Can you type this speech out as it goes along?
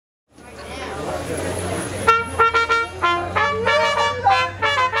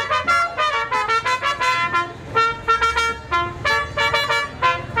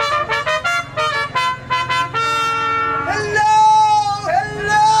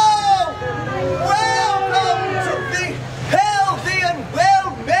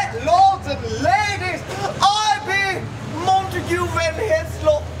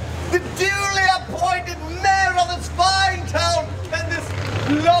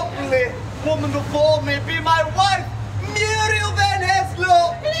lovely woman before me be my wife, Muriel von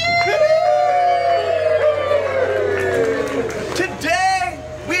Hesslopp. Today,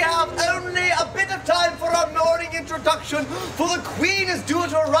 we have only a bit of time for our morning introduction, for the Queen is due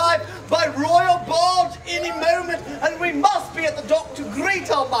to arrive by royal barge any moment, and we must be at the dock to greet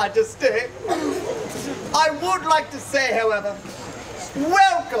Her Majesty. I would like to say, however,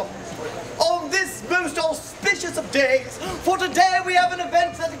 welcome on this most auspicious of days, for today we have an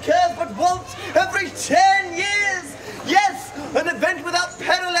event that occurs but once every 10 years. Yes, an event without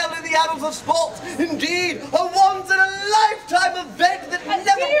parallel in the annals of sports. Indeed, a once-in-a-lifetime event that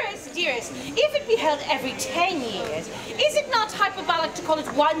never... Dearest, if it be held every 10 years, is it not hyperbolic to call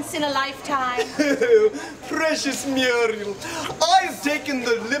it once in a lifetime? Precious Muriel, I've taken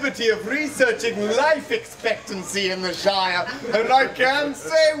the liberty of researching life expectancy in the Shire, and I can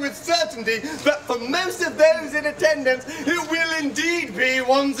say with certainty that for most of those in attendance, it will indeed be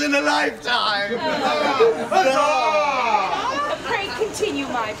once in a lifetime. Pray continue,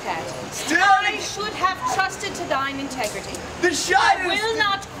 my pet. I should have trusted to thine integrity. The Shire will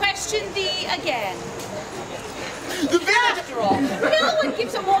not question thee again. The village... After all, no one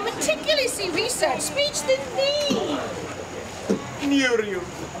gives a more meticulously researched speech than thee. Muriel.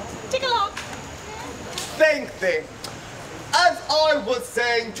 Take a look. Thank thee. As I was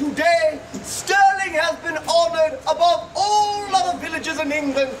saying, today, Sterling has been honoured above all other villages in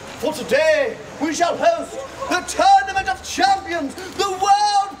England, for today we shall host the Tournament of Champions, the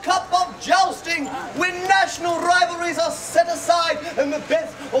World Cup of Jousting, when national rivalries are set aside and the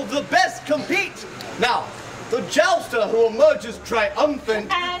best of the best compete. Now, the jouster who emerges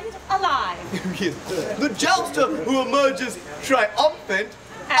triumphant... And alive. Yes, the jouster who emerges triumphant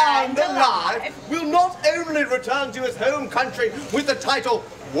and alive will not only return to his home country with the title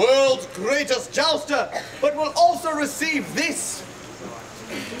World's Greatest Jouster, but will also receive this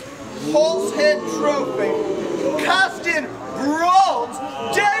horsehead trophy, cast in bronze,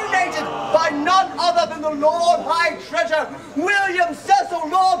 donated by none other than the Lord High Treasurer, William Cecil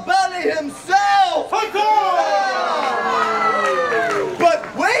Lord Burleigh himself! But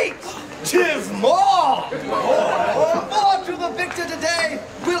wait! 'Tis more! More to the victor today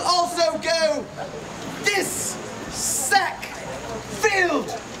will also go this sack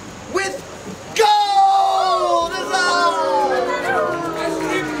filled with gold!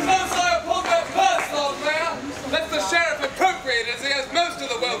 Even close eye upon that purse, Lord Mayor. Let the sheriff appropriate it as he has most of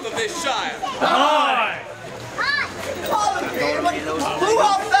the wealth of this shire. Aye! Who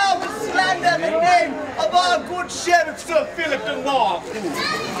art thou to slander the name of our good sheriff, Sir Philip de Mark?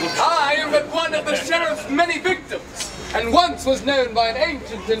 I am but one of the sheriff's many victims, and once was known by an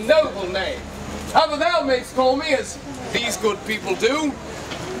ancient and noble name. However thou mayst call me, as these good people do,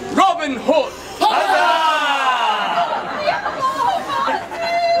 Robin Hood.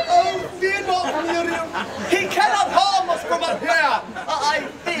 Oh, fear not, Muriel. He cannot harm us from up here, I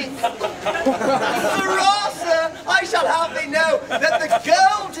think. Sirrah, sir, I shall have thee know that the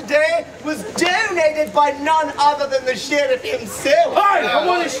gold today was donated by none other than the sheriff himself. Hey, the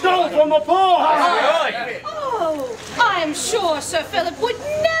one he stole from the poorhouse. Oh, I am sure Sir Philip would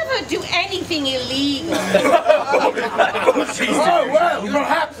never do anything illegal. Oh, well,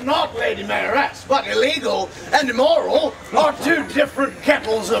 perhaps not, Lady Mayoress, but illegal and immoral are two different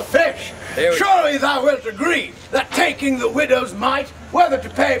kettles of fish. Surely thou wilt agree that taking the widow's mite, whether to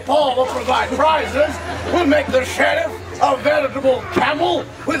pay Paul or provide prizes, will make the sheriff a veritable camel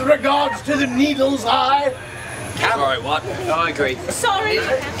with regards to the needle's eye? Sorry, what? No, I agree. Sorry.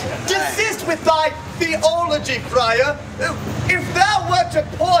 Desist with thy theology, friar. If thou were to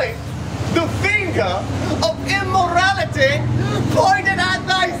point the finger of immorality pointed at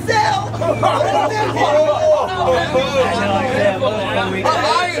thyself.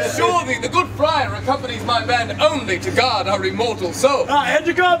 I assure thee, the good friar accompanies my men only to guard our immortal soul. And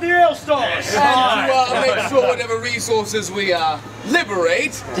to guard the ale stores. And to make sure whatever resources we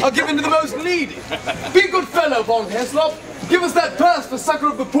liberate are given to the most needy. Be a good fellow, von Hesslopp. Give us that purse for succor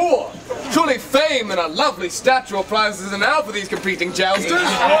of the poor. Surely fame and a lovely statue are prizes enow for these competing jousters.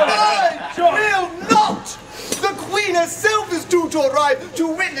 I will not! The Queen herself is due to arrive to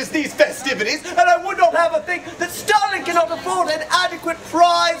witness these festivities, and I would not have her think that Sterling cannot afford an adequate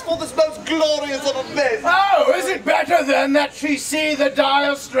prize for this most glorious of events. Oh, is it better then that she see the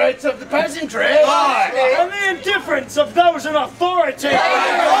dire straits of the peasantry? Aye. And the indifference of those in authority? Peace,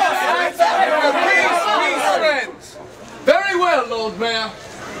 friends. Very well, Lord Mayor.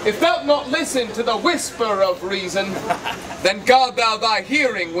 If thou'lt not listen to the whisper of reason, then guard thou thy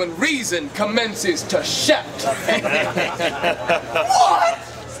hearing when reason commences to shout. What?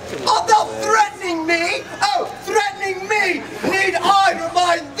 Art thou threatening me? Oh, threatening me? Need I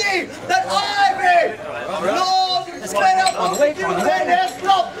remind thee Ren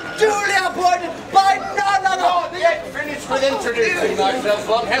Hesslopp, duly appointed by none other. Not yet finished with introducing myself,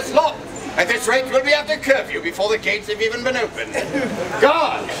 Von Hesslopp. At this rate, we'll be after curfew before the gates have even been opened.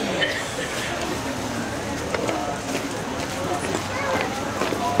 Guard!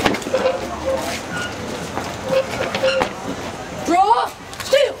 Draw!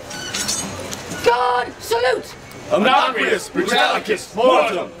 Still! Guard! Salute! Amacrius, Brutalicus,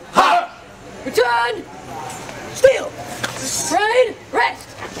 Mortem! Ha! Return! Still! Trade! Rest!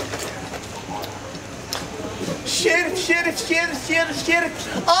 Sheriff,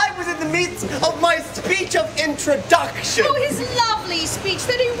 I was in the midst of my speech of introduction. Oh, his lovely speech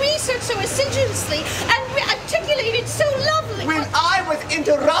that he researched so assiduously and articulated so lovely. When I was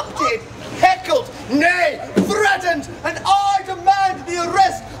interrupted, heckled, nay, threatened, and I demand the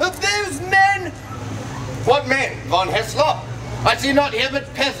arrest of those men. What men, Von Hesslopp? I see not here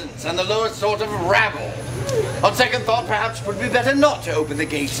but peasants and the lowest sort of rabble. On second thought, perhaps it would be better not to open the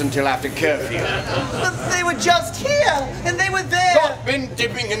gates until after curfew. But they were just here, and they were there. Not been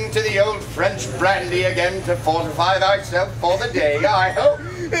dipping into the old French brandy again to fortify thyself for the day, I hope?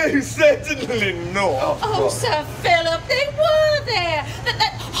 Certainly not. Oh, Sir Philip, they were there.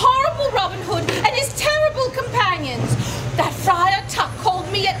 That horrible Robin Hood and his terrible companions. That Friar Tuck called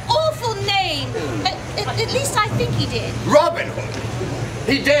me an awful name. At least I think he did. Robin Hood?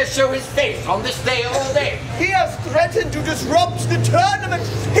 He dares show his face on this day all day. He has threatened to disrupt the tournament.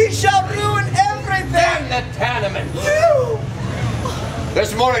 He shall ruin everything. Damn the tournament! No!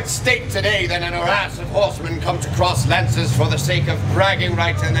 There's more at stake today than an harass of horsemen come to cross lances for the sake of bragging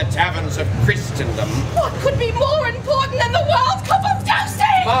rights in the taverns of Christendom. What could be more important than the World Cup of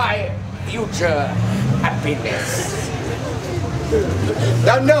Toasting? My future happiness.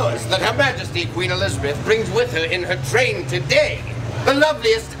 Thou knowest that Her Majesty Queen Elizabeth brings with her in her train today the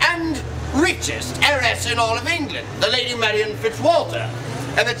loveliest and richest heiress in all of England, the Lady Marion Fitzwalter,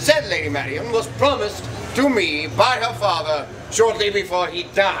 and that said Lady Marion was promised to me by her father shortly before he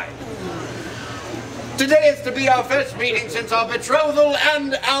died. Today is to be our first meeting since our betrothal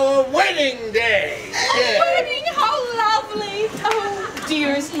and our wedding day. Wedding, how lovely! Oh,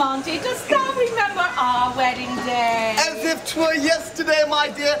 dearest Monty, dost thou remember our wedding day? As if 'twere yesterday, my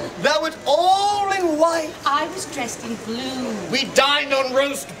dear. Thou wert all in white. I was dressed in blue. We dined on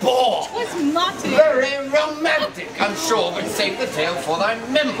roast boar. It was Monty. Very romantic, I'm sure, but save the tale for thy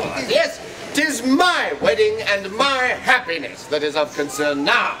memoirs. Yes, 'tis my wedding and my happiness that is of concern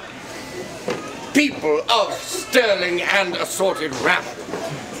now. People of Sterling and assorted rabble.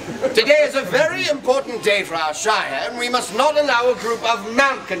 Today is a very important day for our Shire, and we must not allow a group of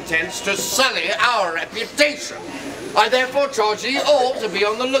malcontents to sully our reputation. I therefore charge ye all to be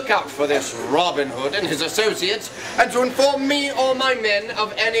on the lookout for this Robin Hood and his associates, and to inform me or my men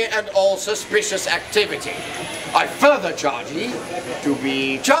of any and all suspicious activity. I further charge ye to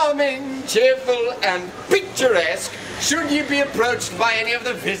be charming, cheerful, and picturesque should ye be approached by any of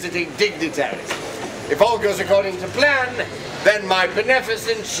the visiting dignitaries. If all goes according to plan, then my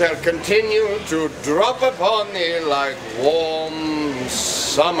beneficence shall continue to drop upon thee like warm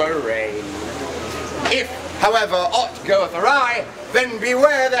summer rain. If, however, aught goeth awry, then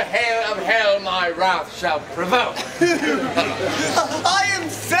beware the hail of hell my wrath shall provoke. I am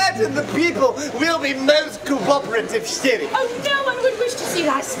certain the people will be most cooperative, Sheriff. Oh, no one would wish to see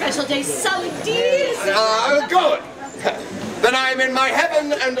thy special day sullied, dear. Good. Then I am in my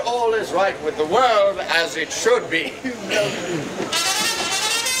heaven, and all is right with the world as it should be.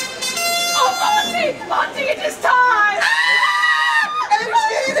 Oh, Monty! Monty, it is time!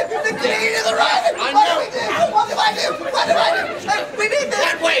 The king is arriving! I know. What do I do? What do I do? We need this!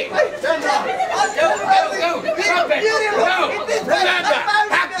 That way! Turn around! Go! Drop it! Go! Remember,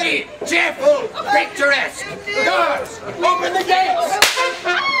 happy, cheerful, picturesque! Guards, open the gate!